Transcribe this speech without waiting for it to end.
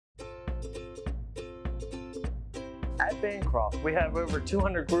At Bancroft, we have over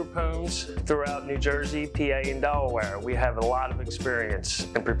 200 group homes throughout New Jersey, PA, and Delaware. We have a lot of experience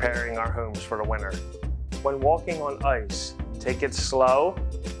in preparing our homes for the winter. When walking on ice, take it slow,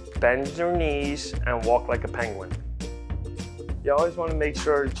 bend your knees, and walk like a penguin. You always want to make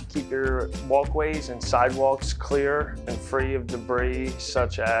sure that you keep your walkways and sidewalks clear and free of debris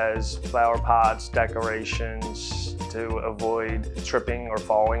such as flower pots, decorations, to avoid tripping or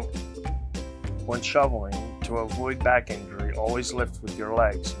falling. When shoveling, to avoid back injury, always lift with your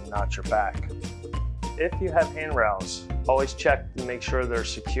legs and not your back. If you have handrails, always check to make sure they're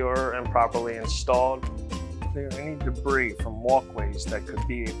secure and properly installed. Clear any debris from walkways that could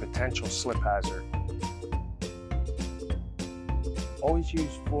be a potential slip hazard. Always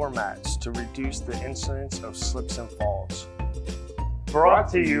use floor mats to reduce the incidence of slips and falls. Brought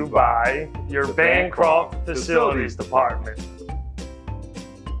to you by your Bancroft Facilities Department.